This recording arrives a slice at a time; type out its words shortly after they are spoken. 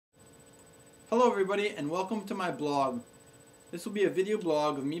Hello everybody and welcome to my blog. This will be a video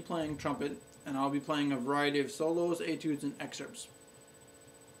blog of me playing trumpet, and I'll be playing a variety of solos, etudes, and excerpts.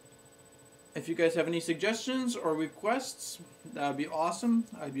 If you guys have any suggestions or requests, that would be awesome.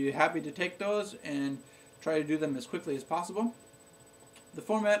 I'd be happy to take those and try to do them as quickly as possible. The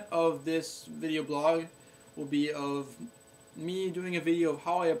format of this video blog will be of me doing a video of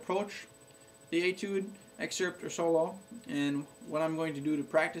how I approach the etude, excerpt, or solo, and what I'm going to do to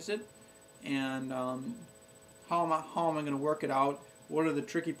practice it, and how am I going to work it out, what are the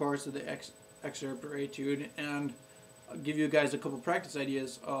tricky parts of the excerpt or etude, and I'll give you guys a couple practice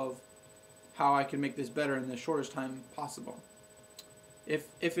ideas of how I can make this better in the shortest time possible. If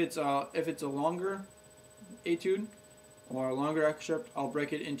it's a longer etude or a longer excerpt, I'll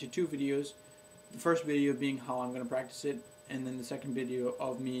break it into two videos. The first video being how I'm going to practice it, and then the second video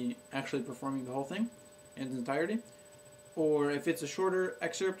of me actually performing the whole thing in its entirety. Or if it's a shorter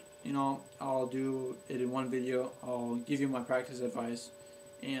excerpt, I'll do it in one video. I'll give you my practice advice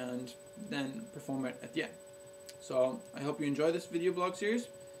and then perform it at the end. So I hope you enjoy this video blog series,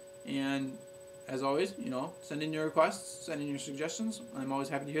 and as always, send in your requests, send in your suggestions. I'm always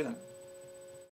happy to hear them.